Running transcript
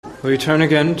We turn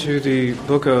again to the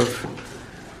book of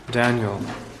Daniel.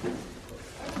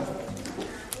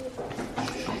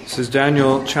 This is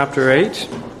Daniel chapter 8.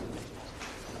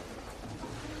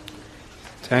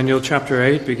 Daniel chapter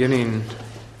 8, beginning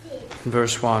in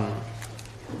verse 1.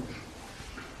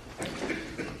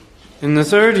 In the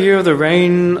 3rd year of the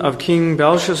reign of King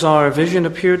Belshazzar, a vision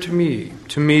appeared to me,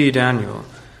 Daniel,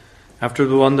 after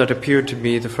the one that appeared to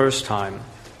me the first time.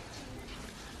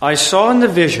 I saw in the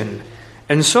vision,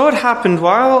 and so it happened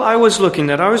while I was looking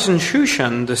that I was in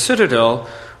Shushan, the citadel,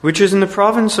 which is in the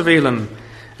province of Elam,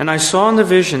 and I saw in the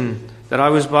vision that I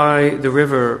was by the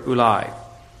river Ulai.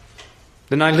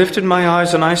 Then I lifted my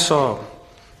eyes and I saw,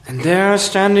 and there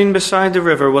standing beside the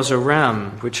river was a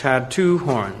ram which had 2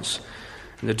 horns.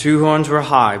 And the 2 horns were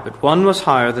high, but one was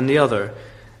higher than the other,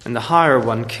 and the higher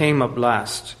one came up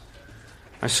last.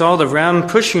 I saw the ram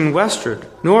pushing westward,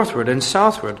 northward, and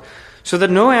southward, so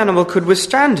that no animal could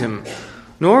withstand him,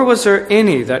 nor was there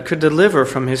any that could deliver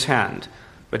from his hand.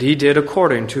 But he did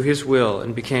according to his will,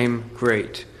 and became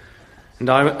great. And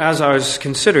as I was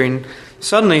considering,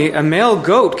 suddenly a male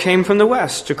goat came from the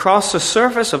west to cross the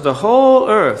surface of the whole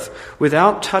earth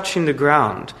without touching the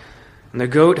ground. And the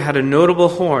goat had a notable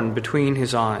horn between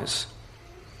his eyes.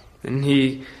 Then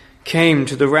he came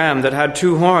to the ram that had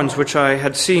 2 horns, which I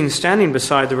had seen standing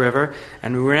beside the river,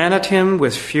 and ran at him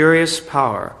with furious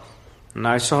power. And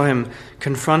I saw him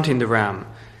confronting the ram.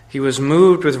 He was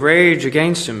moved with rage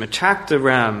against him, attacked the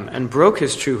ram, and broke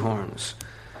his 2 horns.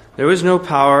 There was no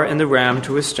power in the ram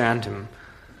to withstand him.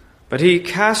 But he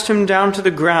cast him down to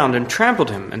the ground and trampled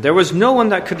him, and there was no one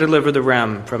that could deliver the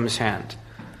ram from his hand.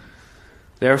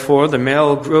 Therefore the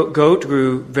male goat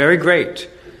grew very great,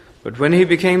 but when he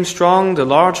became strong, the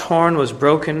large horn was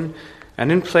broken, and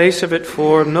in place of it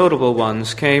 4 notable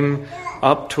ones came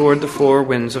up toward the 4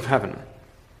 winds of heaven.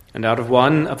 And out of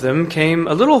one of them came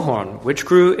a little horn, which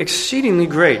grew exceedingly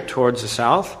great towards the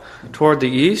south, toward the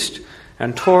east,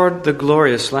 and toward the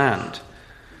glorious land.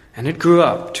 And it grew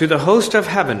up to the host of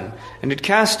heaven, and it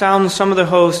cast down some of the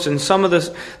host and some of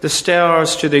the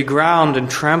stars to the ground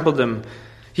and trampled them.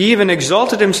 He even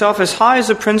exalted himself as high as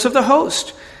the prince of the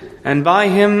host, and by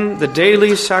him the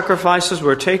daily sacrifices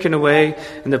were taken away,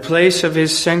 and the place of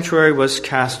his sanctuary was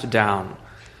cast down.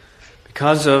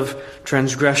 Because of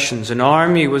transgressions, an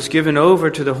army was given over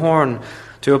to the horn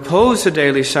to oppose the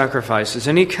daily sacrifices,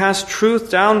 and he cast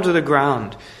truth down to the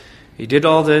ground. He did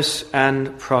all this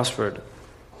and prospered.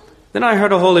 Then I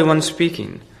heard a holy one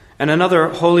speaking, and another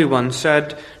holy one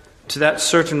said to that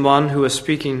certain one who was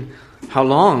speaking, "How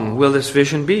long will this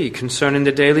vision be concerning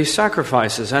the daily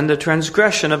sacrifices and the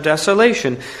transgression of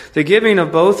desolation, the giving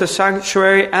of both the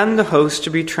sanctuary and the host to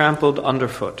be trampled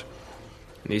underfoot?"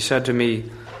 And he said to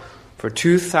me, "For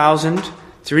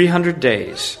 2,300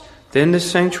 days, then the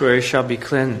sanctuary shall be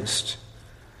cleansed."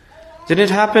 Then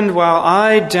it happened while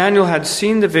I, Daniel, had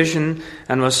seen the vision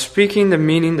and was speaking the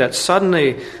meaning, that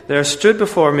suddenly there stood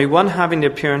before me one having the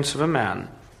appearance of a man.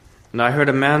 And I heard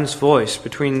a man's voice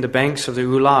between the banks of the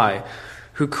Ulai,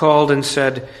 who called and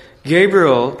said,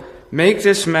 "Gabriel, make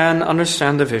this man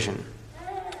understand the vision."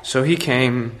 So he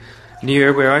came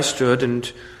near where I stood, and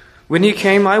when he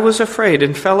came I was afraid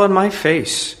and fell on my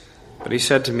face. But he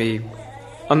said to me,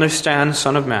 "Understand,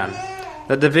 Son of Man,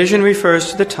 that the vision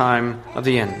refers to the time of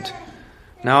the end."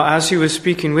 Now as he was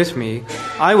speaking with me,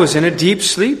 I was in a deep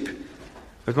sleep,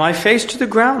 with my face to the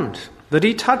ground. But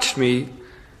he touched me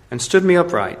and stood me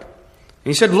upright.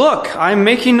 He said, "Look, I am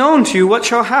making known to you what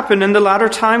shall happen in the latter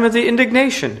time of the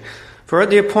indignation, for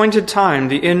at the appointed time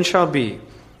the end shall be.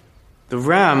 The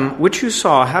ram which you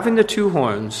saw having the 2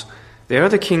 horns, they are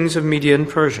the kings of Media and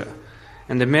Persia,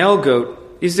 and the male goat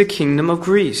is the kingdom of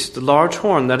Greece. The large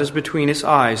horn that is between its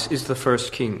eyes is the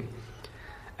first king.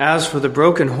 As for the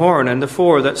broken horn and the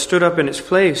 4 that stood up in its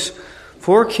place,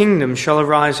 4 kingdoms shall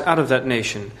arise out of that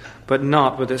nation, but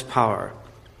not with its power.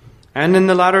 And in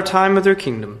the latter time of their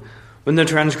kingdom, when the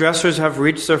transgressors have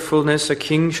reached their fullness, a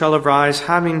king shall arise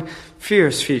having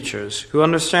fierce features, who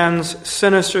understands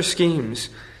sinister schemes.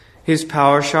 His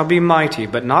power shall be mighty,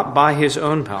 but not by his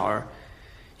own power.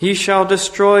 He shall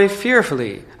destroy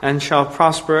fearfully, and shall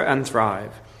prosper and thrive.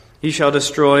 He shall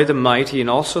destroy the mighty and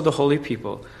also the holy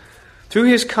people. Through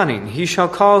his cunning he shall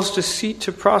cause deceit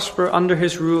to prosper under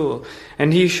his rule,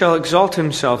 and he shall exalt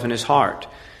himself in his heart.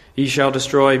 He shall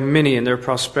destroy many in their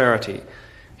prosperity.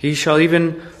 He shall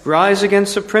even rise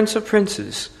against the prince of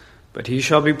princes, but he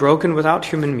shall be broken without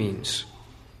human means.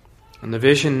 And the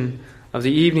vision of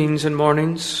the evenings and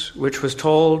mornings, which was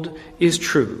told, is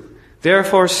true.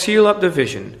 Therefore seal up the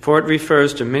vision, for it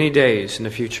refers to many days in the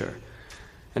future.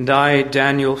 And I,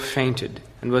 Daniel, fainted,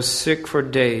 and was sick for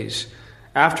days,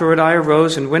 Afterward I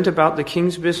arose and went about the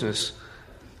king's business.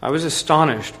 I was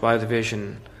astonished by the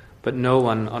vision, but no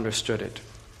one understood it."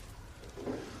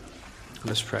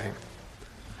 Let us pray.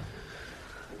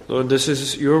 Lord, this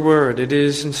is your word. It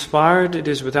is inspired, it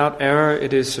is without error,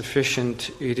 it is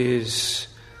sufficient, it is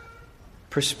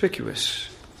perspicuous.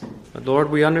 But Lord,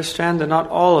 we understand that not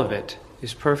all of it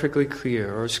is perfectly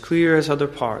clear or as clear as other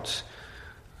parts.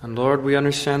 And Lord, we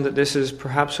understand that this is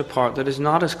perhaps a part that is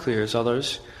not as clear as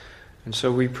others. And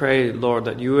so we pray, Lord,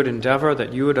 that you would endeavor,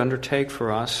 that you would undertake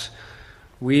for us,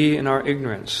 we in our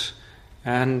ignorance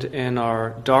and in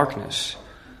our darkness,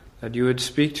 that you would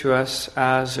speak to us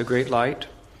as a great light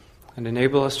and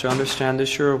enable us to understand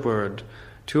this your word,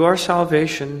 to our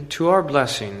salvation, to our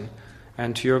blessing,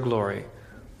 and to your glory.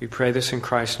 We pray this in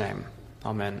Christ's name.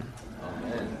 Amen.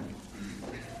 Amen.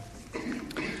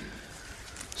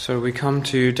 So we come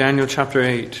to Daniel chapter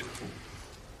 8.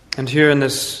 And here in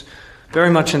this, very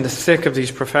much in the thick of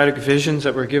these prophetic visions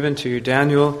that were given to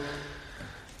Daniel,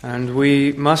 and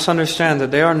we must understand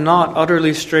that they are not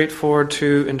utterly straightforward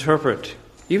to interpret,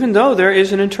 even though there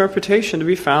is an interpretation to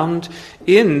be found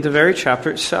in the very chapter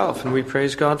itself, and we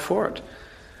praise God for it.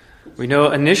 We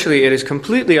know initially it is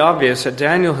completely obvious that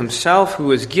Daniel himself, who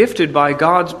was gifted by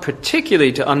God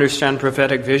particularly to understand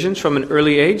prophetic visions from an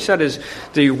early age, that is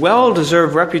the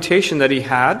well-deserved reputation that he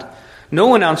had, no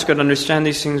one else could understand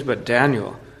these things but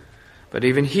Daniel. But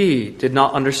even he did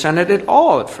not understand it at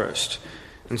all at first.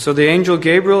 And so the angel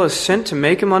Gabriel is sent to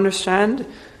make him understand.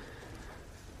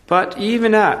 But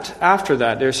even after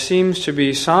that, there seems to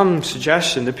be some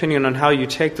suggestion, depending on how you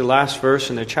take the last verse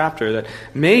in the chapter, that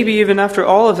maybe even after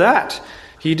all of that,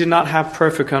 he did not have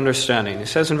perfect understanding. It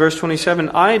says in verse 27,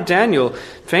 "I, Daniel,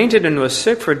 fainted and was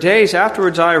sick for days.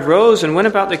 Afterwards I arose and went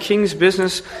about the king's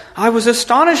business. I was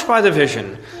astonished by the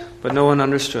vision, but no one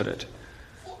understood it."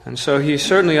 And so he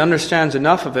certainly understands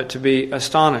enough of it to be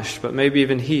astonished, but maybe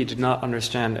even he did not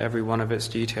understand every one of its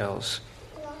details.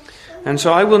 And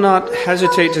so I will not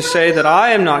hesitate to say that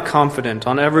I am not confident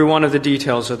on every one of the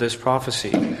details of this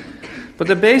prophecy. But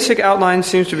the basic outline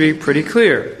seems to be pretty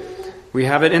clear. We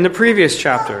have it in the previous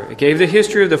chapter. It gave the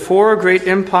history of the four great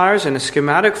empires in a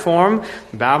schematic form: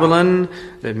 Babylon,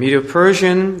 the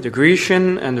Medo-Persian, the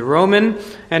Grecian, and the Roman.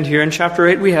 And here in chapter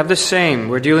 8 we have the same.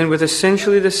 We're dealing with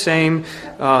essentially the same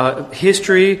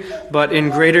history, but in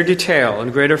greater detail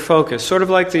and greater focus. Sort of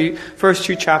like the first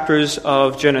two chapters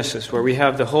of Genesis, where we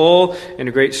have the whole in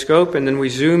a great scope, and then we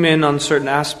zoom in on certain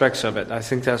aspects of it. I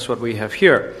think that's what we have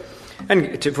here.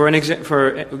 And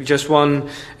for just one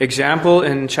example,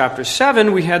 in chapter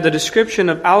 7, we had the description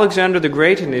of Alexander the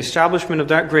Great and the establishment of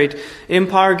that great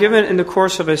empire given in the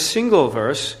course of a single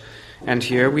verse. And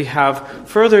here we have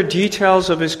further details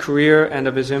of his career and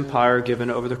of his empire given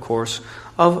over the course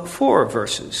of 4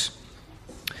 verses.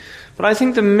 But I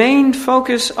think the main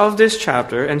focus of this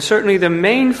chapter, and certainly the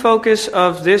main focus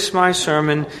of this my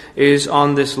sermon, is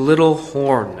on this little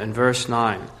horn in verse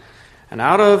 9. "And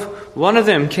out of one of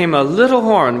them came a little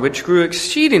horn, which grew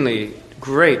exceedingly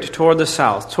great toward the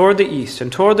south, toward the east, and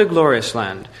toward the glorious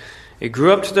land. It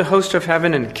grew up to the host of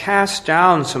heaven, and cast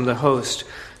down some of the host,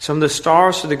 some of the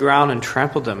stars to the ground, and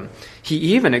trampled them. He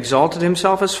even exalted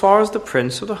himself as far as the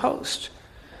prince of the host."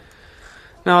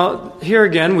 Now, here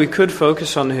again, we could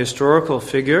focus on the historical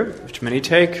figure, which many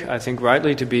take, I think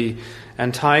rightly, to be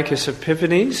Antiochus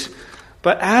Epiphanes.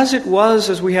 But as it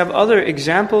was, as we have other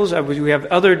examples, we have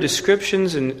other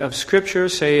descriptions of Scripture,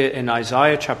 say in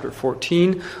Isaiah chapter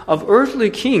 14, of earthly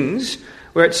kings,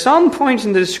 where at some point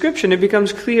in the description it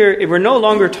becomes clear we're no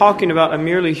longer talking about a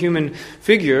merely human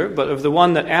figure, but of the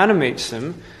one that animates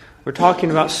them. We're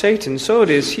talking about Satan. So it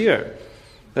is here,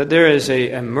 that there is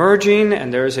a merging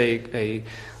and there is a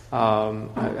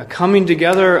coming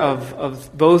together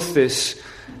of both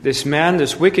this man,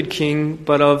 this wicked king,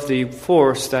 but of the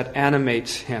force that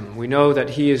animates him. We know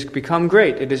that he has become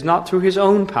great. It is not through his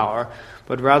own power,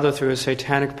 but rather through a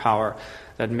satanic power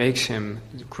that makes him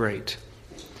great.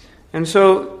 And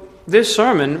so this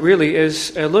sermon really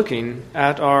is looking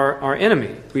at our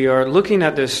enemy. We are looking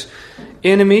at this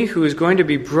enemy who is going to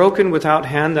be broken without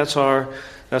hand. That's our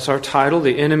title,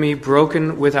 The Enemy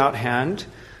Broken Without Hand,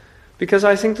 because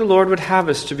I think the Lord would have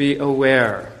us to be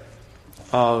aware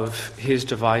of his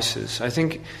devices. I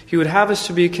think he would have us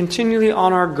to be continually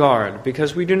on our guard,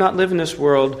 because we do not live in this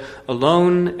world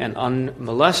alone and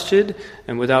unmolested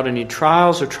and without any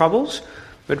trials or troubles,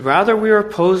 but rather we are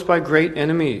opposed by great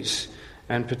enemies,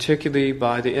 and particularly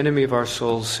by the enemy of our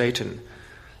souls, Satan.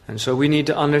 And so we need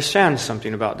to understand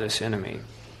something about this enemy.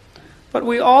 But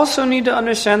we also need to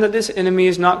understand that this enemy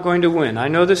is not going to win. I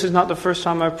know this is not the first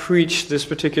time I've preached this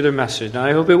particular message, and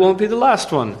I hope it won't be the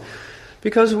last one.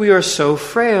 Because we are so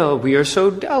frail, we are so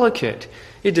delicate.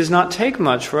 It does not take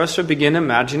much for us to begin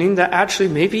imagining that actually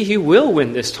maybe he will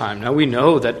win this time. Now we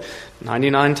know that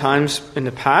 99 times in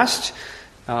the past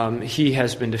he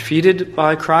has been defeated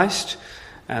by Christ,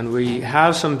 and we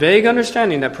have some vague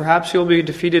understanding that perhaps he'll be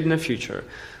defeated in the future.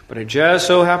 But it just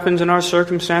so happens in our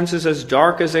circumstances, as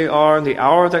dark as they are, in the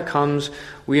hour that comes,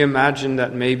 we imagine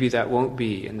that maybe that won't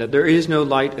be, and that there is no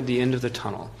light at the end of the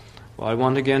tunnel. Well, I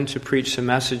want again to preach the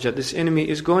message that this enemy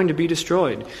is going to be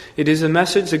destroyed. It is a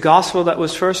message, the gospel that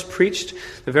was first preached,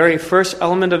 the very first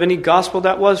element of any gospel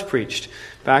that was preached,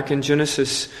 back in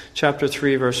Genesis chapter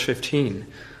 3, verse 15.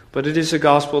 But it is a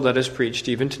gospel that is preached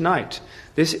even tonight.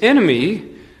 This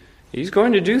enemy, he's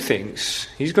going to do things.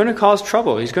 He's going to cause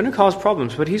trouble. He's going to cause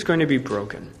problems, but he's going to be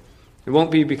broken. It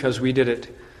won't be because we did it.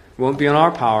 It won't be in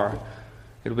our power.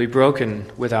 It'll be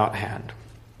broken without hand.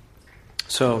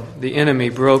 So, the enemy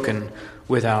broken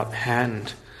without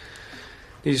hand.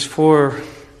 These 4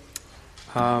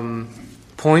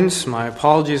 points, my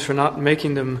apologies for not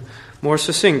making them more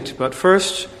succinct. But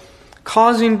first,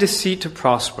 causing deceit to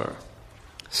prosper.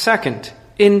 Second,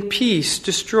 in peace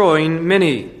destroying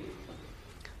many.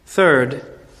 Third,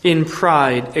 in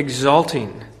pride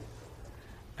exalting.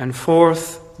 And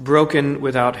fourth, broken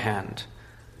without hand.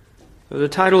 The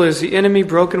title is The Enemy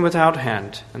Broken Without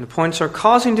Hand, and the points are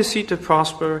causing deceit to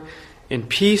prosper, in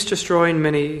peace destroying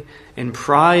many, in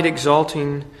pride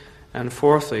exalting, and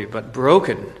fourthly, but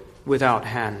broken without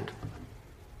hand.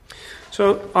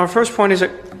 So our first point is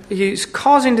that he's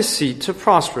causing deceit to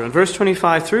prosper. In verse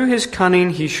 25, through his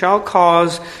cunning he shall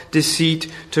cause deceit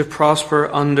to prosper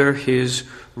under his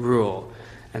rule.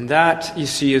 And that, you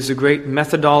see, is the great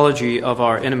methodology of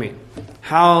our enemy.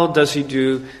 How does he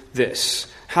do this?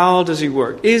 How does he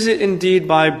work? Is it indeed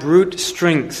by brute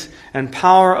strength and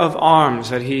power of arms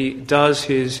that he does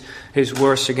his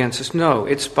worst against us? No,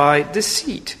 it's by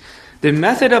deceit. The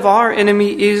method of our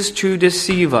enemy is to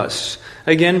deceive us.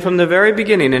 Again, from the very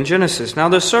beginning in Genesis. Now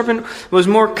the serpent was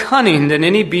more cunning than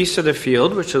any beast of the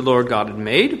field which the Lord God had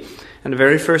made. And the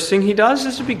very first thing he does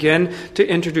is to begin to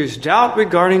introduce doubt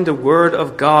regarding the word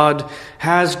of God.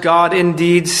 Has God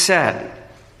indeed said?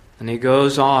 And he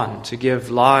goes on to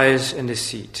give lies and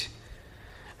deceit.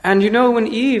 And you know, when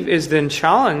Eve is then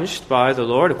challenged by the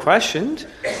Lord, questioned,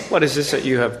 what is this that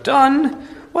you have done?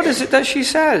 What is it that she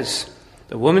says?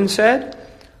 The woman said,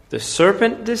 the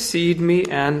serpent deceived me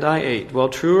and I ate. Well,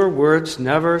 truer words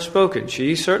never spoken.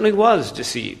 She certainly was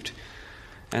deceived.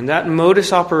 And that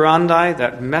modus operandi,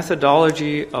 that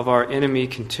methodology of our enemy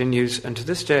continues unto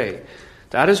this day.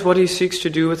 That is what he seeks to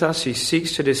do with us. He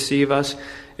seeks to deceive us.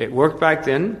 It worked back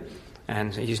then,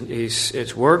 and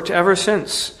it's worked ever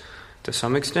since to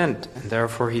some extent, and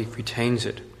therefore he retains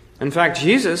it. In fact,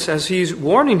 Jesus, as he's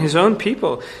warning his own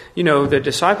people, the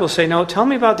disciples say, no, tell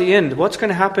me about the end. What's going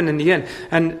to happen in the end?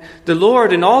 And the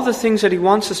Lord, in all the things that he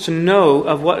wants us to know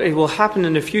of what will happen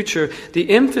in the future,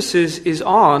 the emphasis is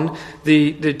on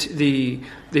the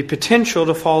potential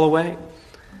to fall away.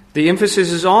 The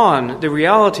emphasis is on the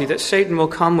reality that Satan will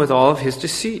come with all of his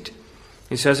deceit.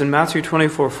 He says in Matthew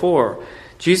 24:4,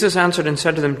 Jesus answered and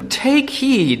said to them, take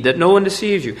heed that no one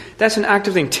deceives you. That's an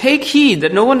active thing. Take heed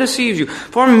that no one deceives you.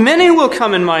 For many will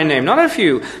come in my name, not a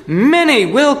few. Many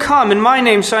will come in my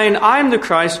name, saying, I am the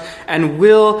Christ, and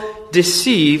will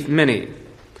deceive many.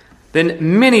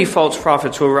 Then many false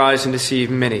prophets will rise and deceive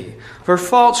many. For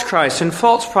false Christs and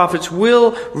false prophets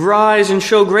will rise and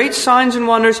show great signs and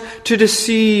wonders to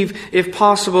deceive, if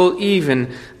possible,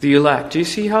 even the elect. Do you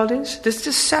see how it is? This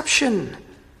deception.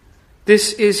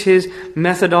 This is his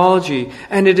methodology,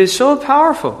 and it is so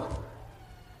powerful.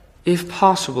 If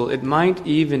possible, it might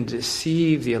even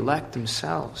deceive the elect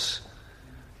themselves.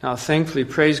 Now, thankfully,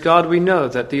 praise God, we know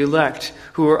that the elect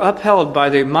who are upheld by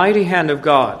the mighty hand of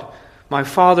God, my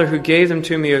Father who gave them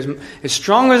to me is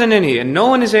stronger than any, and no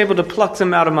one is able to pluck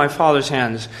them out of my Father's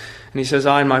hands. And he says,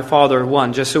 I and my Father are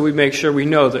one, just so we make sure we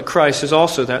know that Christ is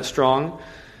also that strong.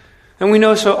 And we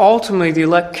know so ultimately the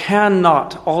elect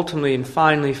cannot ultimately and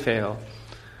finally fail.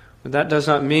 But that does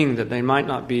not mean that they might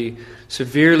not be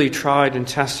severely tried and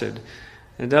tested.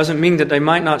 It doesn't mean that they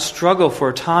might not struggle for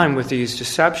a time with these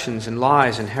deceptions and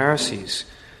lies and heresies.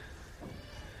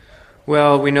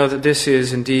 Well, we know that this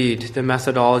is indeed the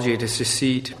methodology, it is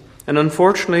deceit. And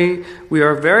unfortunately, we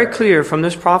are very clear from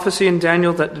this prophecy in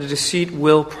Daniel that the deceit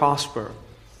will prosper.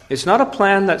 It's not a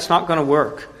plan that's not going to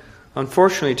work.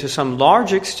 Unfortunately, to some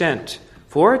large extent,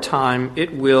 for a time,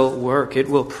 it will work. It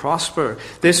will prosper.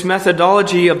 This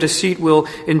methodology of deceit will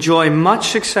enjoy much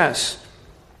success.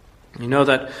 You know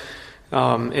that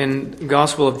In the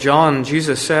Gospel of John,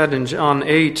 Jesus said in John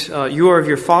 8, "You are of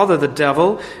your father the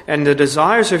devil, and the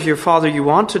desires of your father you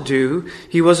want to do.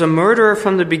 He was a murderer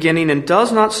from the beginning and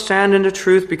does not stand in the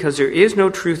truth because there is no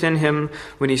truth in him.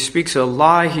 When he speaks a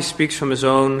lie, he speaks from his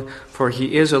own, for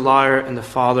he is a liar and the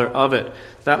father of it."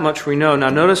 That much we know. Now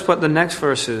notice what the next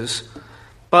verse is.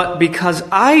 "But because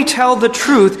I tell the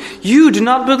truth, you do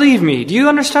not believe me." Do you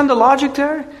understand the logic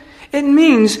there? It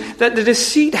means that the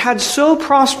deceit had so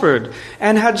prospered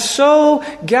and had so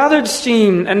gathered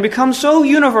steam and become so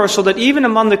universal that even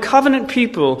among the covenant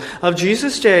people of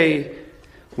Jesus' day,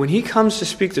 when he comes to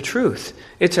speak the truth,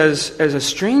 it's as a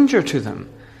stranger to them.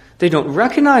 They don't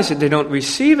recognize it. They don't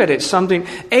receive it. It's something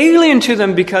alien to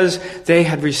them because they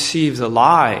had received the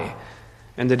lie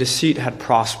and the deceit had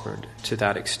prospered to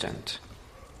that extent.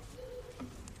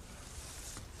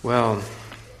 Well,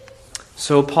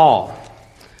 so Paul,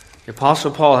 the Apostle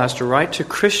Paul, has to write to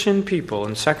Christian people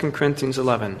in 2 Corinthians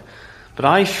 11. "But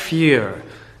I fear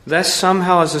lest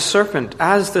somehow as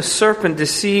the serpent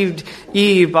deceived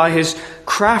Eve by his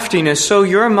craftiness, so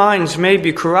your minds may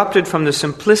be corrupted from the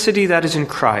simplicity that is in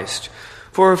Christ.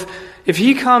 For if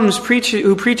he comes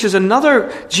who preaches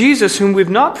another Jesus whom we've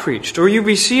not preached, or you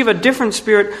receive a different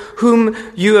spirit whom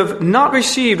you have not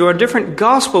received, or a different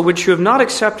gospel which you have not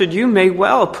accepted, you may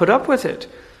well put up with it.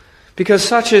 Because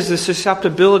such is the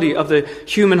susceptibility of the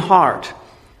human heart,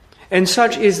 and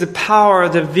such is the power,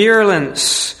 the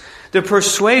virulence, the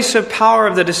persuasive power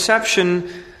of the deception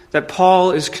that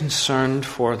Paul is concerned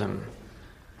for them."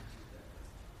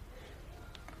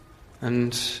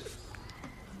 And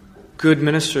good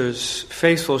ministers,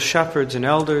 faithful shepherds and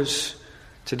elders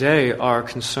today are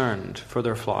concerned for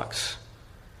their flocks,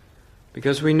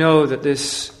 because we know that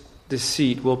this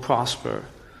deceit will prosper.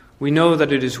 We know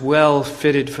that it is well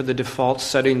fitted for the default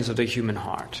settings of the human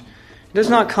heart. It does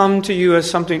not come to you as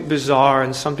something bizarre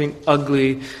and something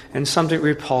ugly and something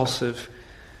repulsive.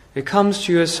 It comes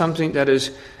to you as something that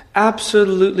is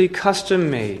absolutely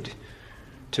custom-made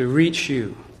to reach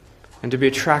you and to be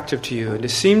attractive to you and to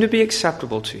seem to be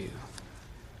acceptable to you.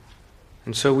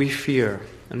 And so we fear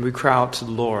and we cry out to the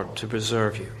Lord to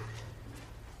preserve you.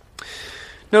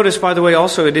 Notice, by the way,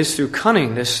 also it is through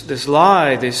cunning, this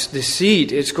lie, this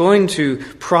deceit. It's going to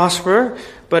prosper,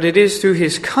 but it is through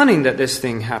his cunning that this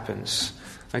thing happens.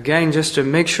 Again, just to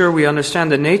make sure we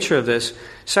understand the nature of this,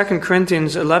 2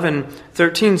 Corinthians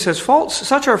 11:13 says,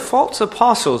 "Such are false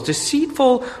apostles,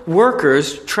 deceitful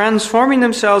workers, transforming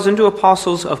themselves into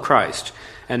apostles of Christ.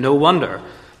 And no wonder,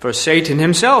 for Satan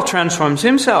himself transforms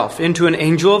himself into an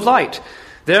angel of light.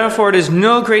 Therefore it is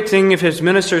no great thing if his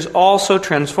ministers also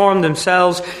transform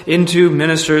themselves into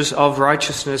ministers of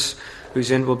righteousness,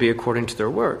 whose end will be according to their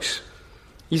works."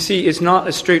 You see, it's not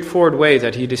a straightforward way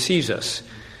that he deceives us.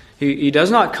 He does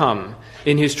not come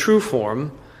in his true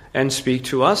form and speak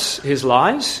to us his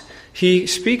lies. He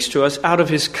speaks to us out of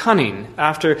his cunning,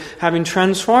 after having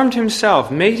transformed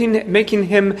himself, making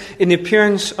him in the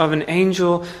appearance of an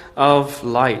angel of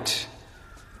light.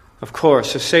 Of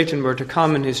course, if Satan were to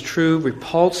come in his true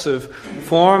repulsive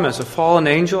form as a fallen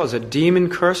angel, as a demon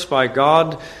cursed by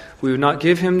God, we would not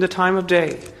give him the time of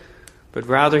day. But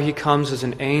rather he comes as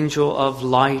an angel of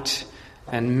light,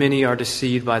 and many are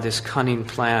deceived by this cunning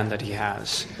plan that he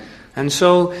has. And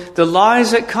so the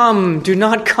lies that come do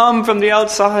not come from the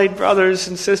outside, brothers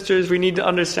and sisters. We need to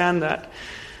understand that.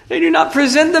 They do not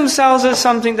present themselves as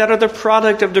something that are the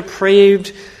product of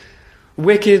depraved,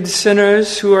 wicked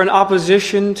sinners who are in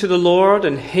opposition to the Lord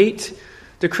and hate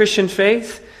the Christian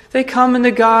faith. They come in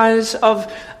the guise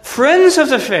of friends of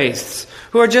the faith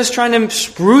who are just trying to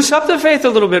spruce up the faith a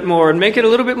little bit more and make it a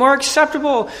little bit more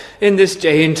acceptable in this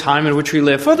day and time in which we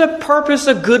live, for the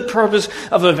good purpose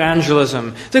of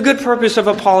evangelism, the good purpose of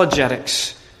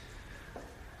apologetics.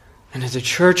 And if the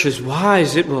church is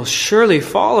wise, it will surely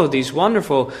follow these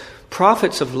wonderful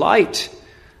prophets of light.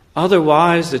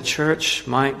 Otherwise, the church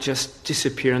might just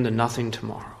disappear into nothing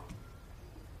tomorrow.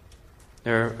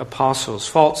 They're apostles,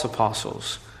 false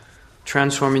apostles,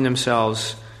 transforming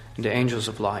themselves into angels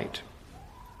of light.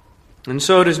 And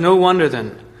so it is no wonder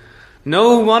then,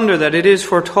 no wonder that it is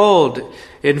foretold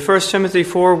in 1 Timothy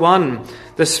 4:1,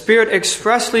 the Spirit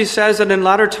expressly says that in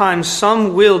latter times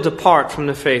some will depart from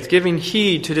the faith, giving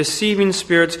heed to deceiving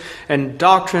spirits and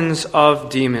doctrines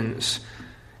of demons.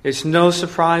 It's no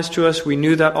surprise to us. We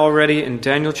knew that already in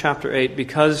Daniel chapter 8,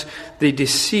 because the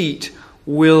deceit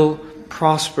will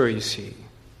prosper, you see.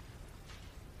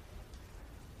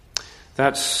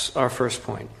 That's our first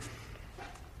point.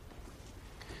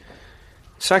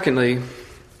 Secondly,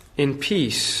 in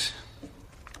peace,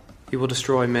 he will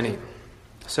destroy many. It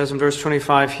says in verse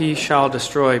 25, he shall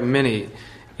destroy many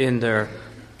in their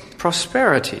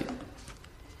prosperity.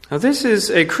 Now this is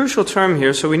a crucial term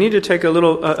here, so we need to take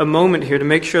a moment here to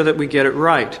make sure that we get it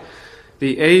right.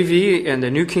 The AV and the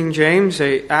New King James,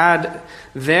 they add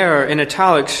there in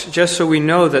italics just so we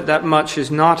know that much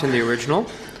is not in the original.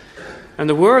 And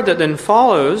the word that then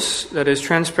follows, that is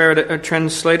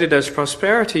translated as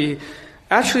prosperity,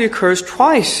 actually occurs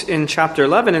twice in chapter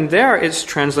 11, and there it's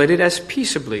translated as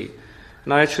peaceably.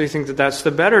 And I actually think that that's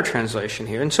the better translation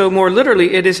here. And so more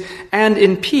literally it is, and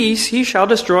in peace he shall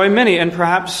destroy many. And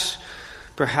perhaps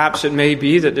it may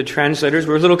be that the translators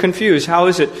were a little confused. How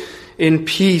is it, in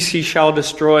peace he shall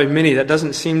destroy many? That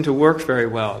doesn't seem to work very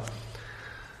well.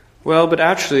 Well, but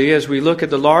actually, as we look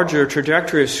at the larger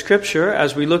trajectory of Scripture,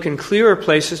 as we look in clearer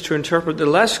places to interpret the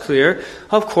less clear,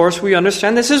 of course we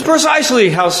understand this is precisely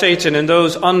how Satan and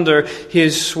those under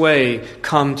his sway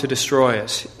come to destroy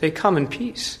us. They come in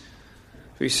peace.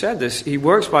 We said this. He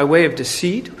works by way of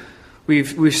deceit.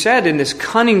 We've said in this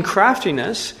cunning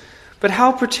craftiness, but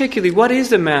how particularly, what is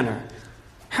the manner?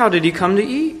 How did he come to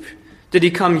Eve? Did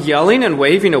he come yelling and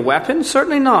waving a weapon?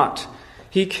 Certainly not.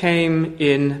 He came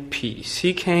in peace.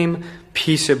 He came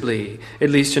peaceably, at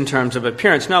least in terms of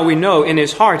appearance. Now we know in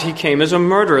his heart he came as a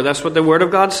murderer. That's what the Word of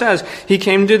God says. He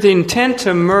came to the intent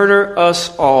to murder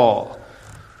us all.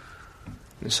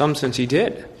 In some sense he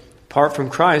did. Apart from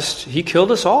Christ, he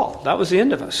killed us all. That was the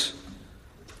end of us.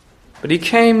 But he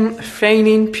came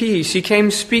feigning peace. He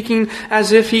came speaking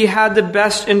as if he had the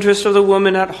best interest of the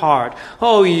woman at heart.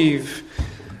 Oh, Eve,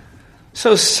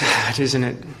 so sad, isn't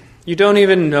it? You don't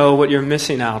even know what you're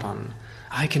missing out on.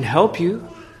 I can help you.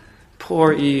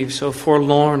 Poor Eve, so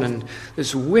forlorn, and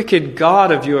this wicked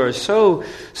God of yours, so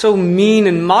mean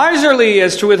and miserly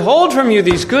as to withhold from you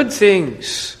these good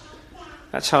things.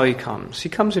 That's how he comes. He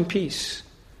comes in peace.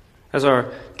 As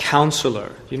our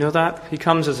counselor. You know that? He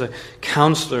comes as a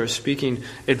counselor speaking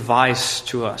advice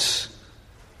to us.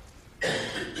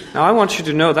 Now I want you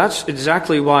to know that's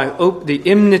exactly why the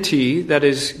enmity that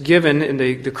is given in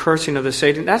the cursing of the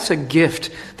Satan, that's a gift.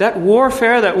 That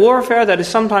warfare that is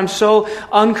sometimes so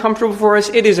uncomfortable for us,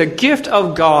 it is a gift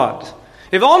of God.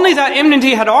 If only that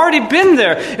enmity had already been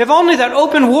there, if only that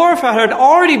open warfare had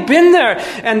already been there,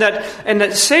 and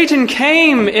that Satan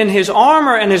came in his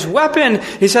armor and his weapon,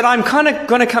 he said, I'm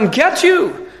going to come get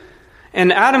you.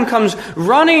 And Adam comes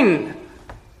running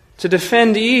to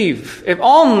defend Eve. If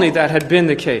only that had been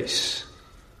the case.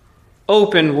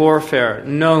 Open warfare,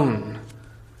 known.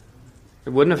 It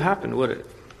wouldn't have happened, would it?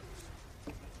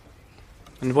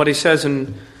 And what he says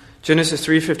in Genesis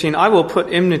 3:15, I will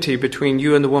put enmity between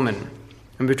you and the woman,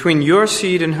 and between your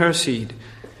seed and her seed.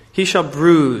 He shall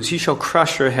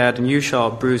crush her head, and you shall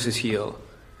bruise his heel.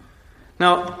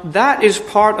 Now, that is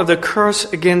part of the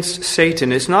curse against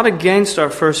Satan. It's not against our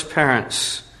first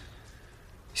parents.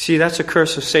 See, that's a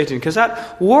curse of Satan, because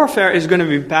that warfare is going to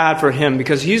be bad for him,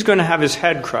 because he's going to have his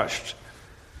head crushed.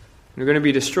 They're going to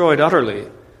be destroyed utterly.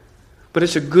 But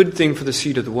it's a good thing for the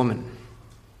seed of the woman,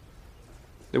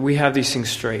 that we have these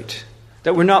things straight.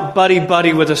 That we're not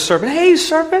buddy-buddy with a serpent. Hey,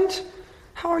 serpent,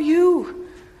 how are you?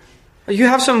 You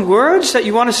have some words that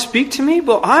you want to speak to me?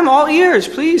 Well, I'm all ears.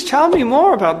 Please tell me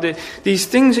more about these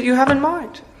things that you have in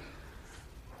mind.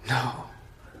 No.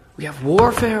 We have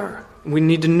warfare. We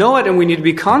need to know it, and we need to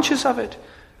be conscious of it.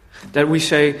 That we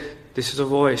say, this is the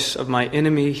voice of my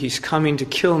enemy. He's coming to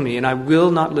kill me, and I will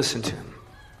not listen to him.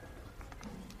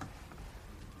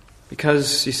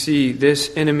 Because, you see,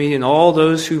 this enemy and all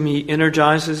those whom he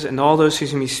energizes and all those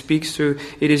whom he speaks through,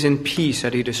 it is in peace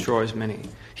that he destroys many.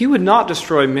 He would not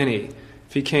destroy many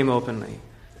if he came openly.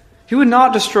 He would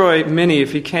not destroy many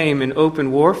if he came in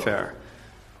open warfare.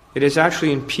 It is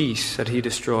actually in peace that he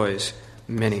destroys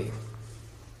many.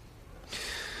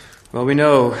 Well, we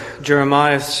know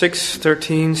Jeremiah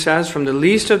 6:13 says, from the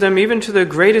least of them even to the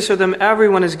greatest of them,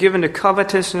 everyone is given to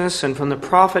covetousness, and from the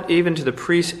prophet even to the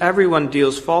priest, everyone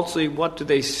deals falsely. What do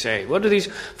they say? What do these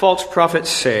false prophets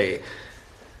say?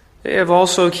 They have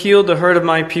also healed the hurt of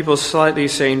my people slightly,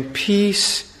 saying,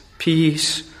 peace,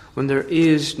 peace, when there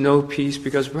is no peace.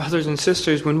 Because, brothers and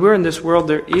sisters, when we're in this world,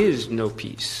 there is no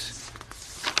peace.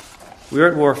 We're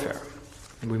at warfare,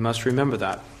 and we must remember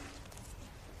that.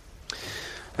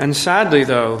 And sadly,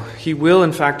 though, he will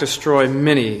in fact destroy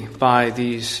many by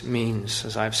these means,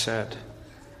 as I've said.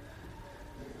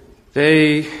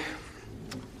 They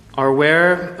are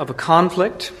aware of a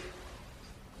conflict.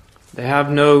 They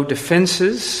have no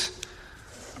defenses.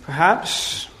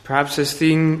 Perhaps this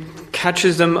thing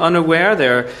catches them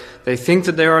unaware. They think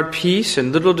that they are at peace,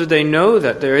 and little do they know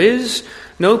that there is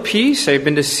no peace. They've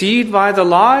been deceived by the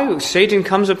lie. Satan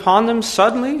comes upon them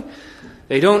suddenly.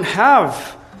 They don't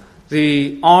have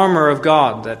the armor of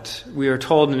God that we are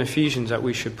told in Ephesians that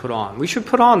we should put on. We should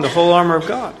put on the whole armor of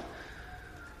God.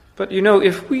 But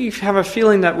if we have a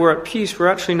feeling that we're at peace, we're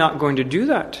actually not going to do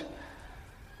that.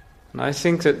 And I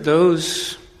think that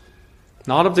those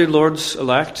not of the Lord's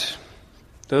elect,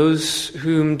 those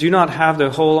whom do not have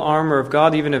the whole armor of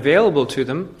God even available to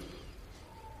them,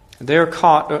 they are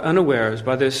caught unawares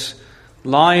by this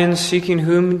lion seeking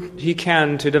whom he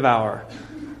can to devour,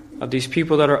 of these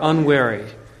people that are unwary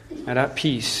and at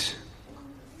peace,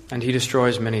 and he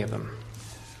destroys many of them.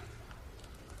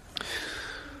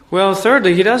 Well,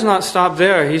 thirdly, he does not stop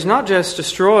there. He's not just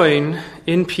destroying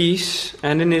in peace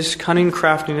and in his cunning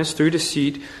craftiness through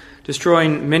deceit,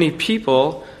 destroying many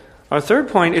people. Our third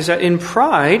point is that in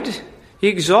pride, he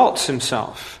exalts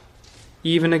himself,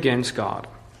 even against God.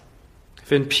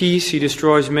 If in peace he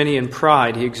destroys many, in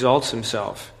pride he exalts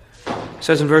himself. It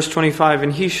says in verse 25,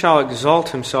 "And he shall exalt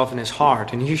himself in his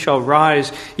heart, and he shall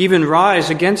rise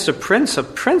against a prince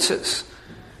of princes."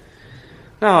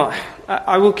 Now,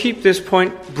 I will keep this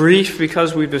point brief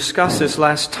because we've discussed this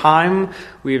last time.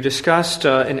 We've discussed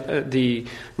the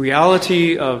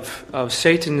reality of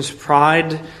Satan's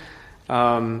pride.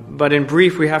 But in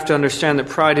brief, we have to understand that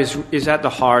pride is at the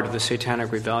heart of the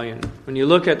satanic rebellion. When you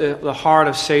look at the heart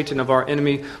of Satan, of our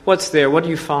enemy, what's there? What do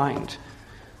you find?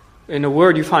 In a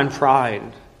word, you find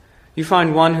pride. You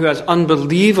find one who has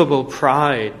unbelievable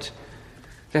pride,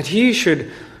 that he should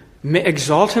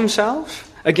exalt himself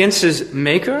against his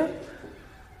Maker.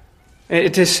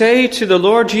 To say to the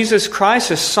Lord Jesus Christ,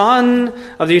 the Son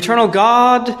of the eternal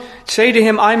God, say to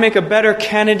him, "I make a better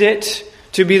candidate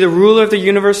to be the ruler of the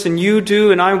universe than you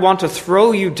do, and I want to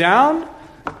throw you down."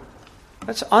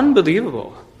 That's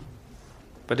unbelievable.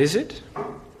 But is it?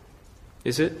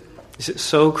 Is it? Is it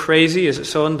so crazy? Is it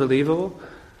so unbelievable?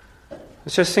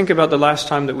 Let's just think about the last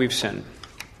time that we've sinned.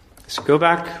 Let's go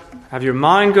back, have your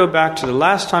mind go back to the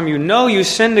last time you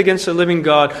sinned against the living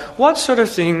God. What sort of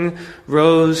thing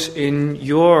rose in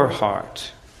your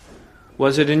heart?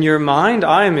 Was it in your mind,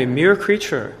 "I am a mere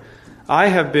creature. I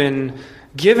have been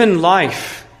given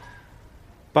life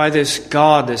by this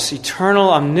God, this eternal,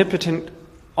 omnipotent,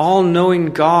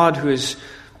 all-knowing God who has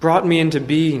brought me into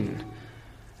being.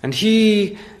 And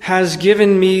he has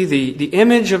given me the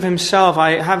image of himself.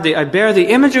 I bear the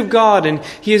image of God, and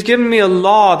he has given me a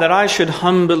law that I should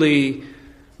humbly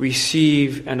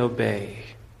receive and obey."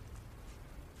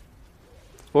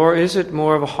 Or is it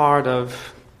more of a heart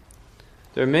of,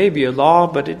 there may be a law,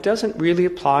 but it doesn't really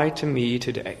apply to me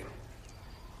today.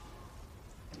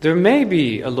 There may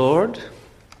be a Lord,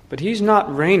 but he's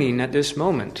not reigning at this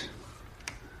moment.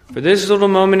 For this little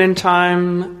moment in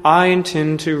time, I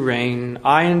intend to reign.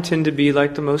 I intend to be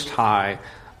like the Most High.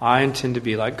 I intend to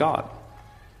be like God.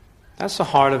 That's the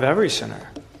heart of every sinner.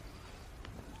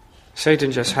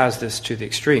 Satan just has this to the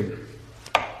extreme.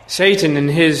 Satan, in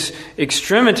his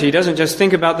extremity, doesn't just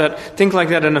think like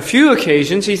that on a few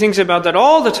occasions. He thinks about that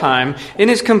all the time, in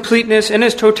his completeness, in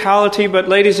his totality. But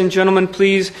ladies and gentlemen,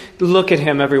 please look at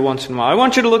him every once in a while. I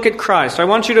want you to look at Christ. I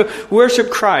want you to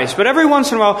worship Christ. But every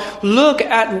once in a while, look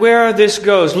at where this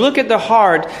goes. Look at the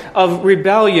heart of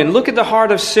rebellion. Look at the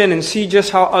heart of sin and see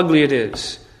just how ugly it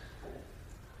is.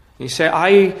 You say,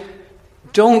 "I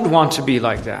don't want to be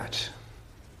like that."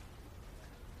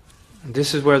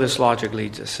 This is where this logic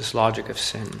leads us, this logic of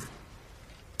sin.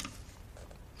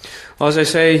 Well, as I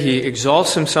say, he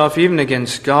exalts himself even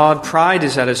against God. Pride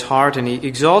is at his heart, and he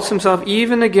exalts himself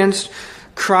even against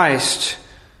Christ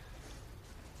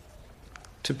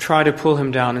to try to pull him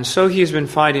down. And so he has been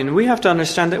fighting. And we have to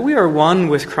understand that we are one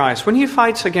with Christ. When he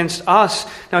fights against us,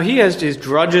 now he has his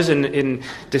grudges in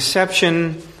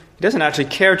deception. He doesn't actually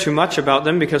care too much about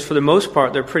them because for the most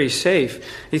part they're pretty safe.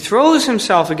 He throws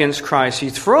himself against Christ.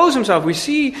 He throws himself. We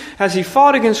see as he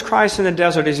fought against Christ in the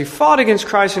desert, as he fought against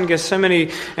Christ in Gethsemane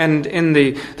and in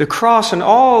the cross and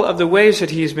all of the ways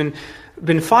that he's been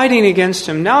fighting against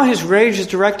him. Now his rage is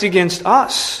directed against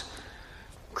us.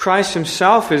 Christ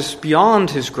himself is beyond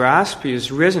his grasp. He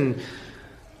is risen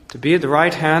to be at the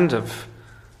right hand of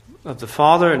the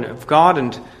Father and of God.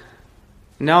 And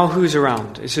now who's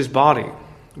around? It's his body.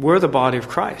 We're the body of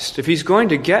Christ. If he's going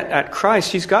to get at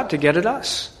Christ, he's got to get at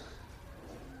us.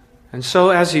 And so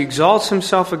as he exalts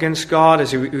himself against God,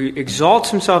 as he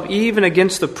exalts himself even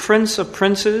against the Prince of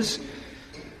Princes,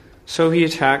 so he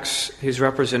attacks his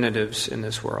representatives in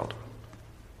this world.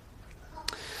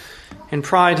 In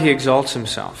pride, he exalts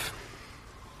himself.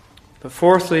 But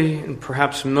fourthly, and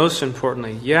perhaps most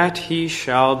importantly, yet he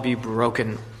shall be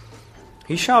broken.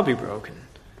 He shall be broken.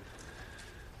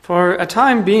 For a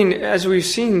time being, as we've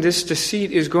seen, this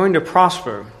deceit is going to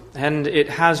prosper, and it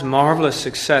has marvelous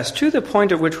success, to the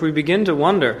point at which we begin to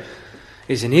wonder,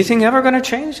 is anything ever going to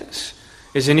change this?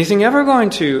 Is anything ever going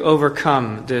to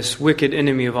overcome this wicked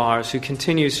enemy of ours who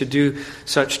continues to do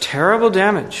such terrible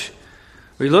damage?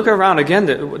 We look around again,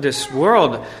 this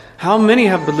world, how many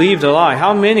have believed a lie?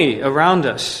 How many around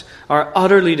us are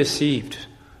utterly deceived?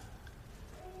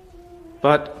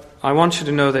 But I want you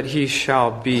to know that he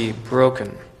shall be broken.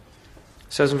 It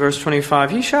says in verse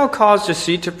 25, he shall cause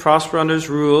deceit to prosper under his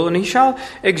rule, and he shall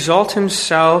exalt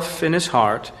himself in his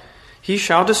heart. He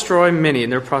shall destroy many in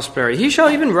their prosperity. He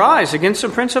shall even rise against the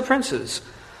prince of princes.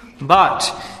 But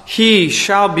he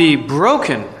shall be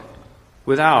broken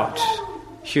without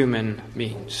human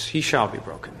means. He shall be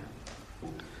broken.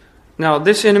 Now,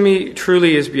 this enemy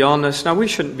truly is beyond us. Now, we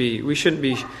should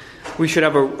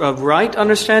have a right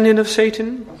understanding of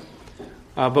Satan,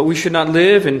 but we should not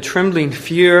live in trembling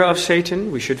fear of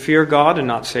Satan. We should fear God and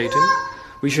not Satan.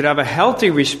 We should have a healthy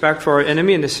respect for our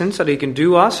enemy in the sense that he can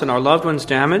do us and our loved ones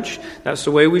damage. That's the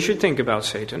way we should think about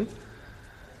Satan.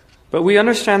 But we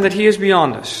understand that he is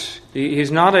beyond us. He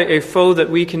is not a foe that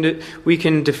we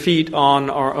can defeat on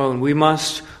our own. We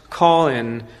must call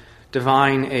in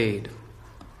divine aid.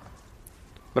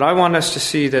 But I want us to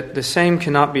see that the same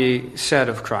cannot be said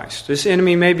of Christ. This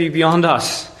enemy may be beyond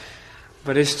us,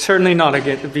 but it's certainly not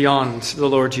beyond the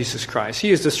Lord Jesus Christ.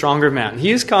 He is the stronger man. He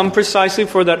has come precisely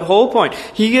for that whole point.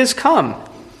 He has come.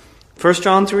 1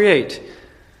 John 3:8.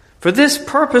 For this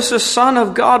purpose the Son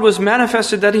of God was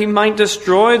manifested, that he might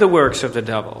destroy the works of the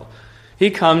devil.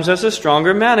 He comes as a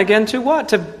stronger man. Again, to what?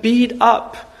 To beat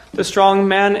up the strong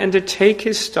man and to take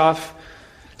his stuff,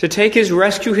 to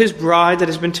rescue his bride that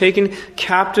has been taken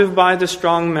captive by the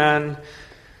strong man.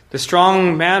 The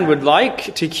strong man would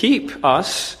like to keep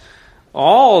us,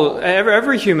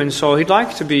 every human soul. He'd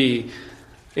like to be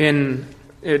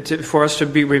for us to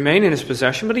remain in his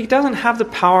possession, but he doesn't have the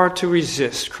power to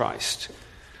resist Christ.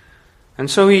 And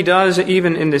so he does,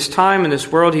 even in this time, in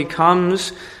this world, he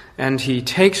comes and he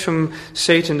takes from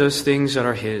Satan those things that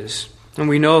are his. And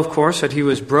we know, of course, that he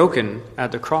was broken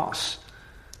at the cross.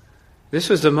 This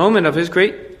was the moment of his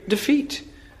great defeat.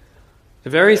 The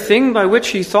very thing by which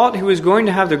he thought he was going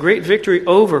to have the great victory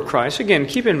over Christ. Again,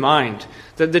 keep in mind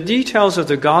that the details of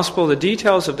the gospel, the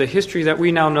details of the history that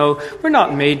we now know, were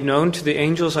not made known to the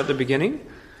angels at the beginning.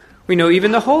 We know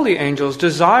even the holy angels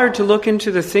desired to look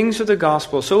into the things of the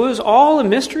gospel. So it was all a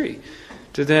mystery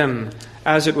to them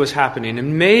as it was happening.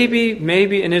 And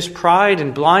maybe in his pride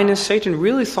and blindness, Satan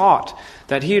really thought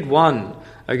that he had won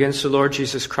against the Lord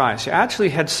Jesus Christ. He actually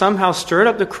had somehow stirred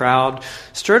up the crowd,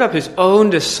 stirred up his own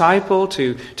disciple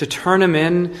to turn him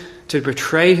in, to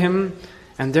betray him,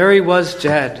 and there he was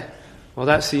dead. Well,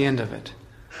 that's the end of it.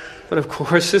 But of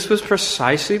course, this was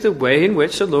precisely the way in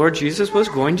which the Lord Jesus was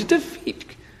going to defeat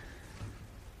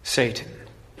Satan.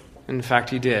 In fact,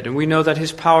 he did. And we know that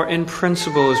his power in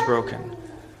principle is broken.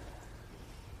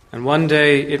 And one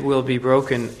day it will be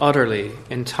broken utterly,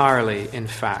 entirely, in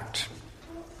fact.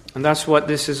 And that's what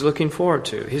this is looking forward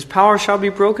to. His power shall be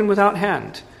broken without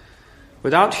hand,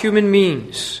 without human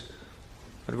means,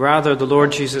 but rather the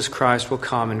Lord Jesus Christ will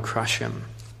come and crush him.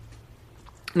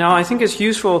 Now, I think it's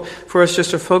useful for us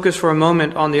just to focus for a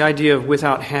moment on the idea of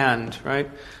without hand, right?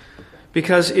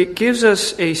 Because it gives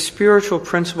us a spiritual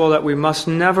principle that we must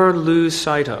never lose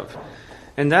sight of.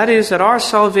 And that is that our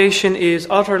salvation is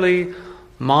utterly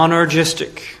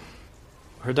monergistic.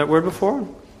 Heard that word before?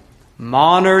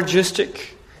 Monergistic.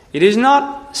 It is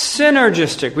not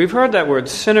synergistic. We've heard that word,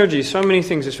 synergy, so many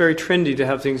things. It's very trendy to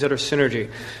have things that are synergy.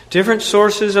 Different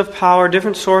sources of power,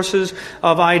 different sources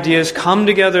of ideas come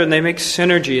together and they make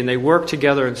synergy and they work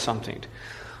together in something.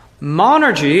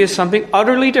 Monergy is something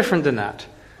utterly different than that,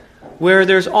 where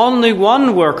there's only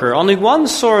one worker, only one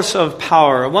source of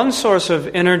power, one source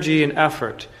of energy and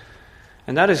effort,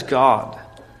 and that is God.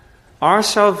 Our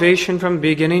salvation from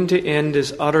beginning to end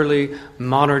is utterly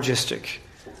monergistic.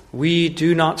 We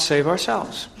do not save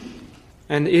ourselves.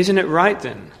 And isn't it right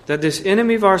then that this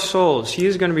enemy of our souls, he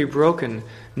is going to be broken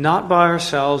not by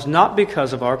ourselves, not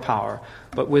because of our power,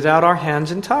 but without our hands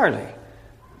entirely.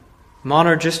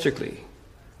 Monergistically,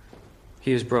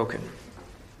 he is broken.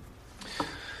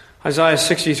 Isaiah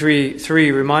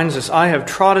 63:3 reminds us, I have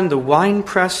trodden the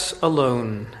winepress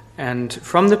alone, and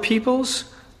from the peoples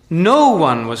no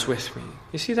one was with me.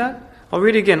 You see that? I'll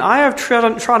read it again. I have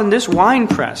trodden this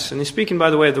winepress. And he's speaking, by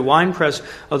the way, of the winepress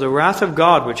of the wrath of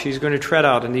God, which he's going to tread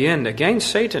out in the end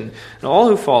against Satan and all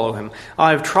who follow him.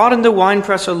 I have trodden the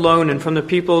winepress alone, and from the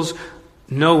peoples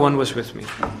no one was with me.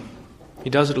 He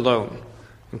does it alone.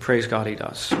 And praise God he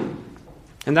does.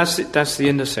 And that's the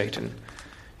end of Satan.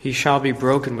 He shall be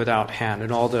broken without hand,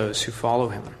 and all those who follow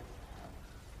him.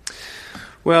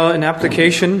 Well, in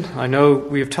application, I know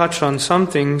we have touched on some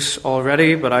things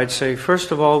already, but I'd say, first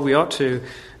of all, we ought to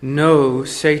know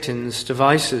Satan's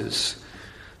devices.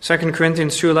 2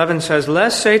 Corinthians 2:11 says,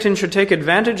 "Lest Satan should take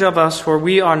advantage of us, for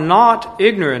we are not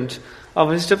ignorant of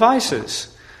his devices."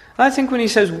 I think when he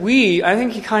says we, I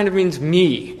think he kind of means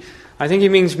me. I think he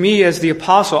means me as the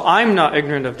apostle. I'm not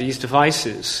ignorant of these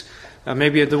devices.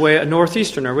 Maybe the way a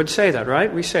Northeasterner would say that,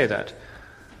 right? We say that.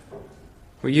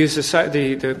 We use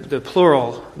the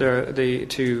plural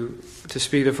to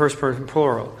speak the first person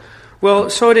plural.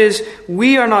 Well, so it is,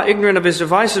 we are not ignorant of his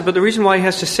devices, but the reason why he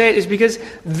has to say it is because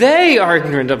they are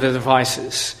ignorant of the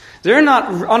devices. They're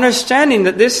not understanding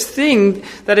that this thing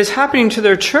that is happening to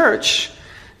their church,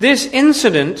 this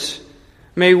incident,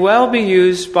 may well be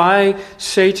used by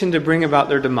Satan to bring about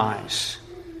their demise.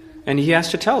 And he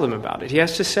has to tell them about it. He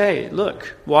has to say,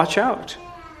 look, watch out.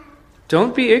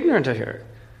 Don't be ignorant of here.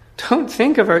 Don't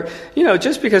think of her,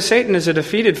 just because Satan is a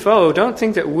defeated foe, don't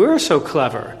think that we're so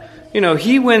clever.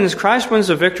 He wins, Christ wins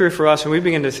the victory for us, and we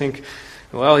begin to think,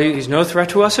 well, he's no threat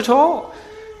to us at all.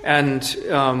 And he's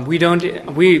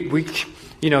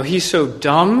so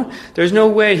dumb, there's no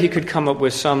way he could come up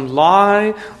with some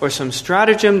lie or some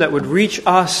stratagem that would reach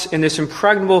us in this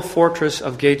impregnable fortress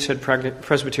of Gateshead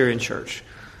Presbyterian Church.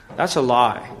 That's a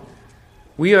lie.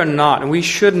 We are not, and we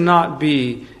should not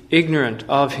be ignorant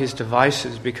of his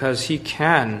devices, because he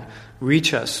can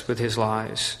reach us with his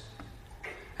lies.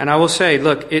 And I will say,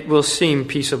 look, it will seem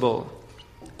peaceable.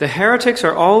 The heretics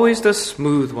are always the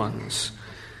smooth ones.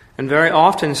 And very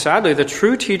often, sadly, the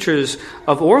true teachers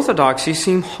of orthodoxy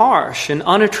seem harsh and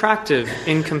unattractive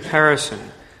in comparison.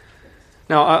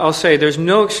 Now, I'll say there's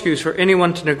no excuse for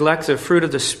anyone to neglect the fruit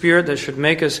of the Spirit that should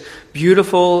make us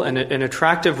beautiful and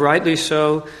attractive, rightly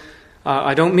so.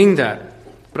 I don't mean that.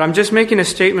 But I'm just making a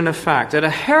statement of fact that a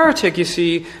heretic, you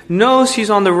see, knows he's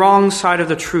on the wrong side of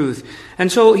the truth. And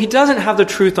so he doesn't have the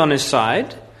truth on his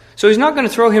side. So he's not going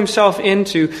to throw himself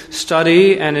into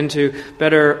study and into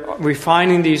better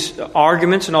refining these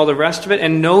arguments and all the rest of it,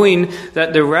 and knowing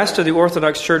that the rest of the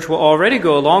Orthodox Church will already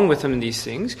go along with him in these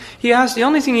things. The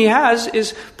only thing he has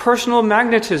is personal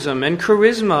magnetism and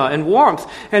charisma and warmth.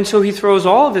 And so he throws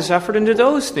all of his effort into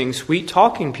those things,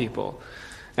 sweet-talking people,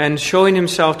 and showing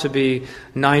himself to be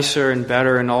nicer and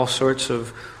better in all sorts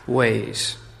of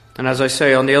ways. And as I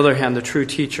say, on the other hand, the true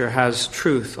teacher has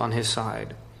truth on his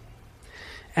side.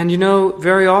 And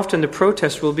very often the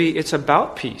protest will be, it's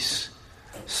about peace.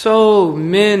 So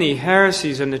many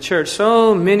heresies in the church,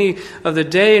 so many of the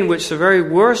day in which the very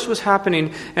worst was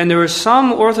happening, and there were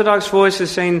some Orthodox voices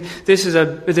saying, this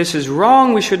is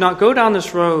wrong, we should not go down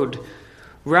this road.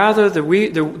 Rather,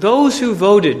 those who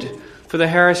voted for the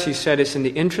heresy said it's in the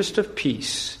interest of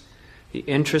peace,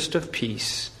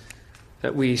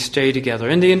 that we stay together,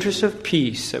 in the interest of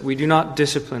peace, that we do not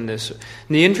discipline this, in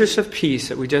the interest of peace,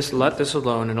 that we just let this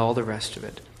alone and all the rest of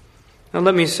it. Now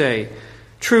let me say,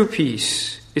 true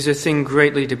peace is a thing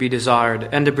greatly to be desired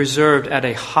and to be preserved at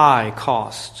a high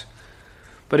cost.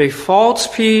 But a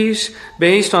false peace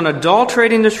based on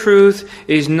adulterating the truth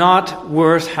is not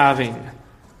worth having.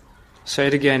 Say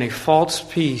it again, a false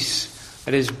peace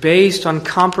that is based on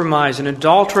compromise and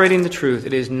adulterating the truth,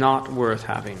 it is not worth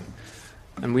having.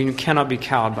 And we cannot be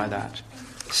cowed by that.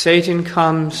 Satan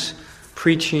comes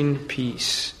preaching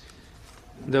peace,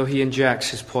 though he injects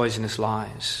his poisonous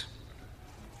lies.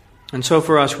 And so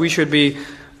for us, we should be,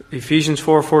 Ephesians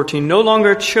 4:14, no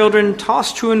longer children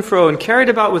tossed to and fro and carried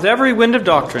about with every wind of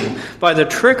doctrine by the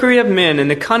trickery of men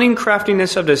and the cunning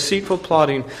craftiness of deceitful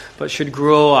plotting, but should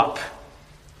grow up.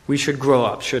 We should grow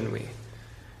up, shouldn't we?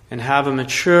 And have a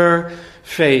mature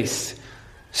faith,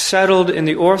 settled in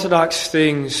the orthodox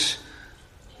things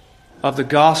of the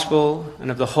gospel and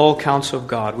of the whole counsel of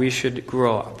God. We should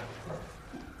grow up.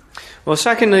 Well,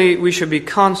 secondly, we should be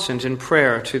constant in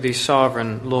prayer to the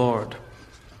sovereign Lord.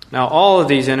 Now, all of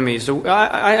these enemies,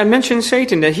 I mentioned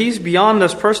Satan, that he's beyond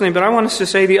us personally, but I want us to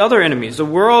say the other enemies, the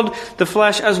world, the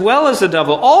flesh, as well as the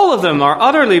devil, all of them are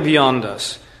utterly beyond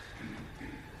us.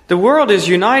 The world is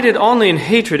united only in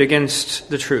hatred against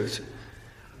the truth.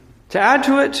 To add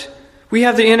to it, we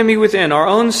have the enemy within, our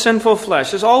own sinful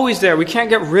flesh. It's always there. We can't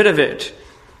get rid of it.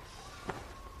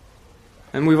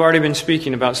 And we've already been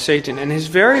speaking about Satan and his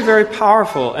very, very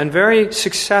powerful and very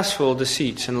successful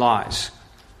deceits and lies.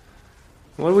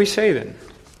 What do we say then?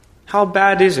 How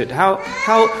bad is it?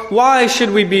 Why should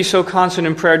we be so constant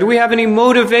in prayer? Do we have any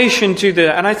motivation to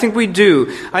that? And I think we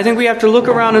do. I think we have to look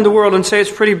around in the world and say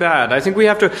it's pretty bad. I think we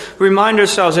have to remind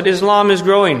ourselves that Islam is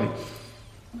growing.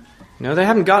 They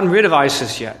haven't gotten rid of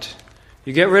ISIS yet.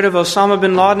 You get rid of Osama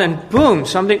bin Laden and boom,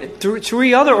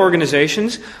 three other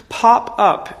organizations pop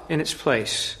up in its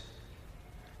place.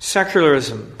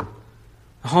 Secularism,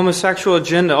 homosexual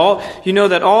agenda.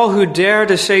 That all who dare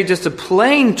to say just the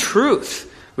plain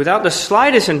truth without the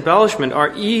slightest embellishment,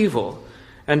 are evil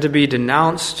and to be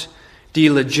denounced,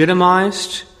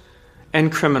 delegitimized,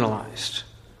 and criminalized.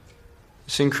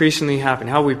 It's increasingly happening.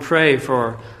 How we pray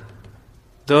for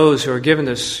those who are given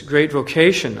this great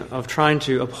vocation of trying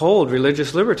to uphold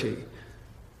religious liberty.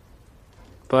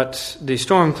 But the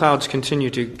storm clouds continue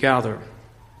to gather.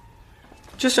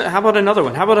 Just how about another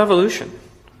one? How about evolution?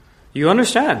 You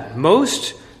understand,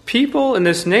 most people in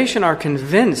this nation are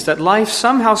convinced that life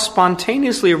somehow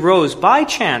spontaneously arose by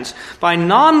chance, by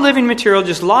non-living material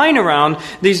just lying around.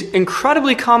 These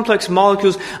incredibly complex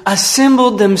molecules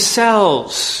assembled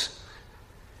themselves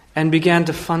and began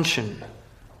to function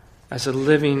as a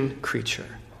living creature.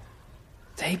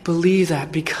 They believe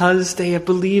that because they have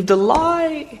believed a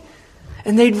lie.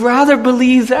 And they'd rather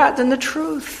believe that than the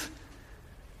truth.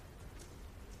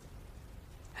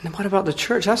 And then what about the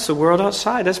church? That's the world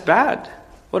outside. That's bad.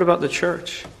 What about the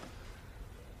church?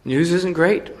 News isn't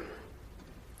great.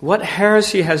 What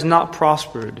heresy has not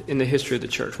prospered in the history of the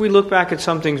church? We look back at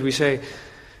some things, we say,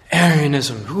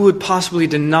 Arianism. Who would possibly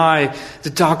deny the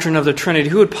doctrine of the Trinity?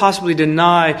 Who would possibly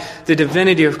deny the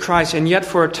divinity of Christ? And yet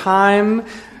for a time,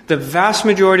 the vast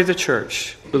majority of the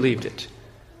church believed it.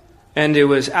 And it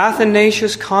was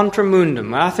Athanasius contra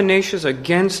mundum, Athanasius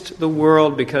against the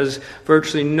world, because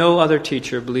virtually no other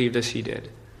teacher believed as he did.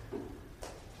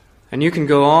 And you can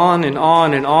go on and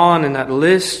on and on in that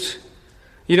list.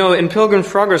 You know, in Pilgrim's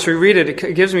Progress, we read it,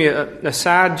 it gives me a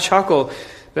sad chuckle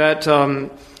that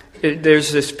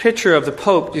there's this picture of the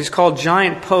Pope. He's called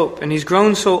Giant Pope, and he's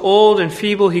grown so old and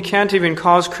feeble he can't even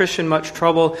cause Christian much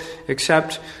trouble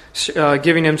except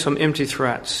giving him some empty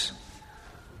threats.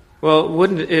 Well,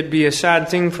 wouldn't it be a sad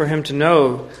thing for him to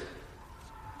know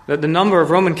that the number of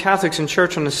Roman Catholics in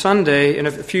church on a Sunday a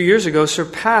few years ago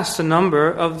surpassed the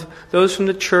number of those from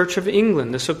the Church of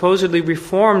England, the supposedly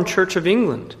Reformed Church of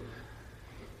England?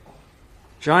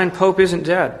 Giant Pope isn't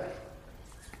dead.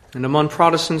 And among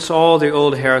Protestants, all the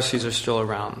old heresies are still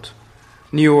around.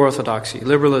 Neo-Orthodoxy,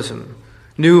 liberalism,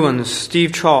 new ones,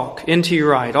 Steve Chalk, N.T.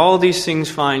 Wright, all these things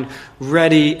find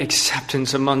ready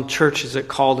acceptance among churches that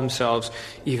call themselves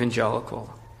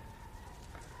evangelical.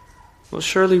 Well,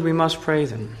 surely we must pray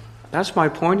then. That's my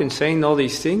point in saying all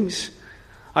these things.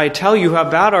 I tell you how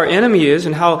bad our enemy is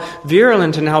and how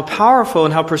virulent and how powerful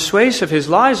and how persuasive his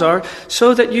lies are,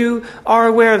 so that you are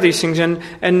aware of these things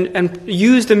and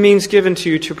use the means given to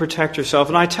you to protect yourself.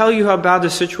 And I tell you how bad the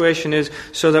situation is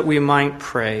so that we might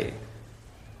pray.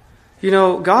 You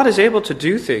know, God is able to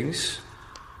do things.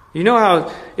 You know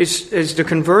how as the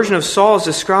conversion of Saul is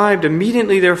described,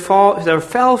 immediately there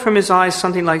fell from his eyes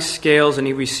something like scales, and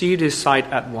he received his sight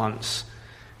at once.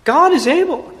 God is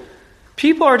able.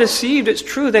 People are deceived, it's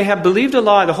true. They have believed a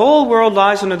lie. The whole world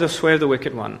lies under the sway of the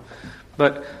wicked one.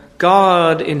 But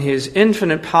God, in his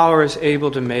infinite power, is able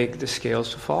to make the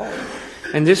scales to fall.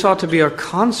 And this ought to be our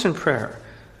constant prayer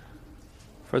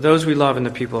for those we love and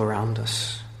the people around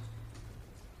us.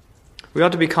 We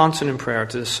ought to be constant in prayer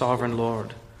to the sovereign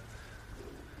Lord.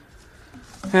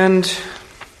 And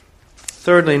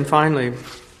thirdly and finally,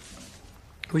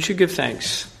 we should give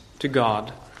thanks to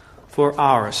God for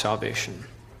our salvation.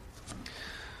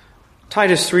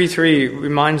 Titus 3:3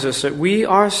 reminds us that we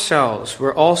ourselves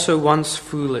were also once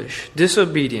foolish,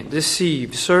 disobedient,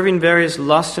 deceived, serving various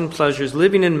lusts and pleasures,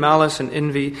 living in malice and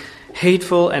envy,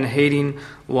 hateful and hating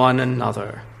one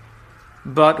another.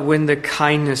 But when the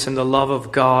kindness and the love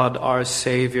of God, our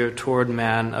Savior, toward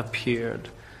man appeared.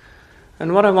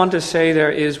 And what I want to say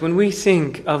there is, when we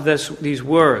think of these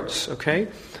words, okay,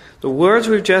 the words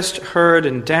we've just heard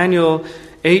in Daniel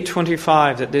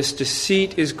 8:25, that this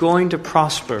deceit is going to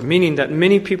prosper, meaning that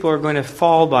many people are going to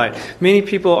fall by it. Many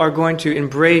people are going to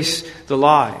embrace the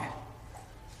lie.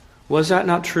 Was that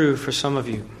not true for some of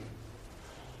you?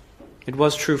 It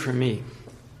was true for me.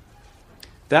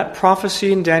 That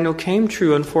prophecy in Daniel came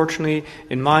true, unfortunately,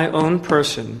 in my own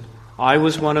person. I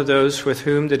was one of those with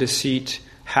whom the deceit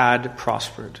had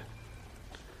prospered.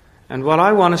 And what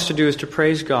I want us to do is to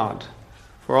praise God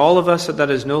for all of us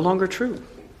that is no longer true.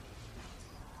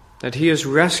 That He has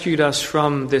rescued us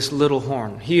from this little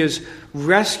horn. He has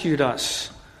rescued us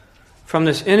from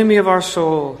this enemy of our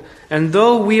soul. And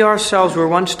though we ourselves were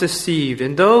once deceived,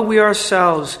 and though we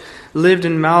ourselves lived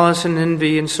in malice and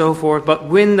envy and so forth, but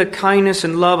when the kindness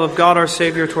and love of God our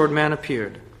Savior toward man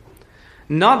appeared,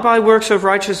 not by works of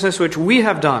righteousness which we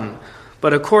have done,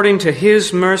 but according to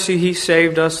His mercy He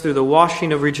saved us through the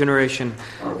washing of regeneration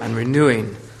and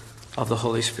renewing of the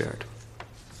Holy Spirit.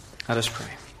 Let us pray.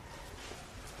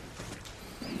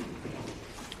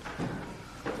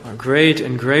 Our great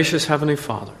and gracious Heavenly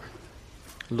Father,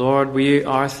 Lord, we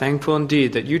are thankful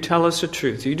indeed that You tell us the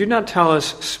truth. You do not tell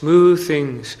us smooth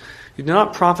things. You do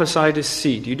not prophesy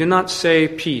deceit. You do not say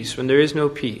peace when there is no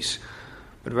peace.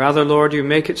 But rather, Lord, you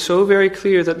make it so very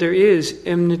clear that there is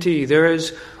enmity, there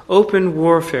is open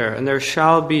warfare, and there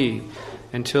shall be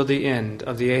until the end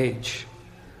of the age.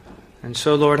 And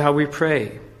so, Lord, how we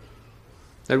pray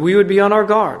that we would be on our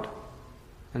guard,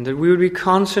 and that we would be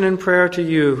constant in prayer to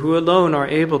you, who alone are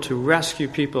able to rescue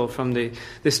people from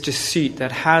this deceit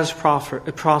that has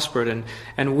prospered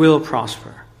and will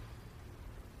prosper.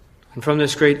 And from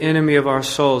this great enemy of our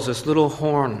souls, this little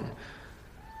horn,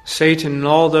 Satan and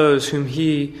all those whom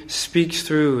he speaks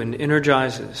through and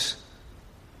energizes.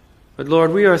 But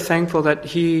Lord, we are thankful that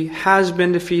he has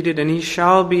been defeated and he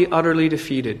shall be utterly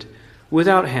defeated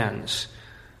without hands,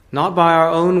 not by our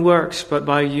own works, but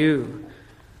by you.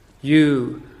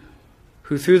 You,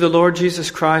 who through the Lord Jesus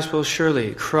Christ will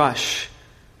surely crush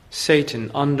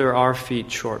Satan under our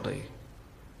feet shortly.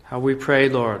 How we pray,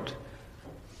 Lord,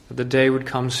 that the day would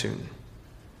come soon.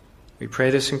 We pray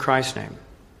this in Christ's name.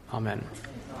 Amen.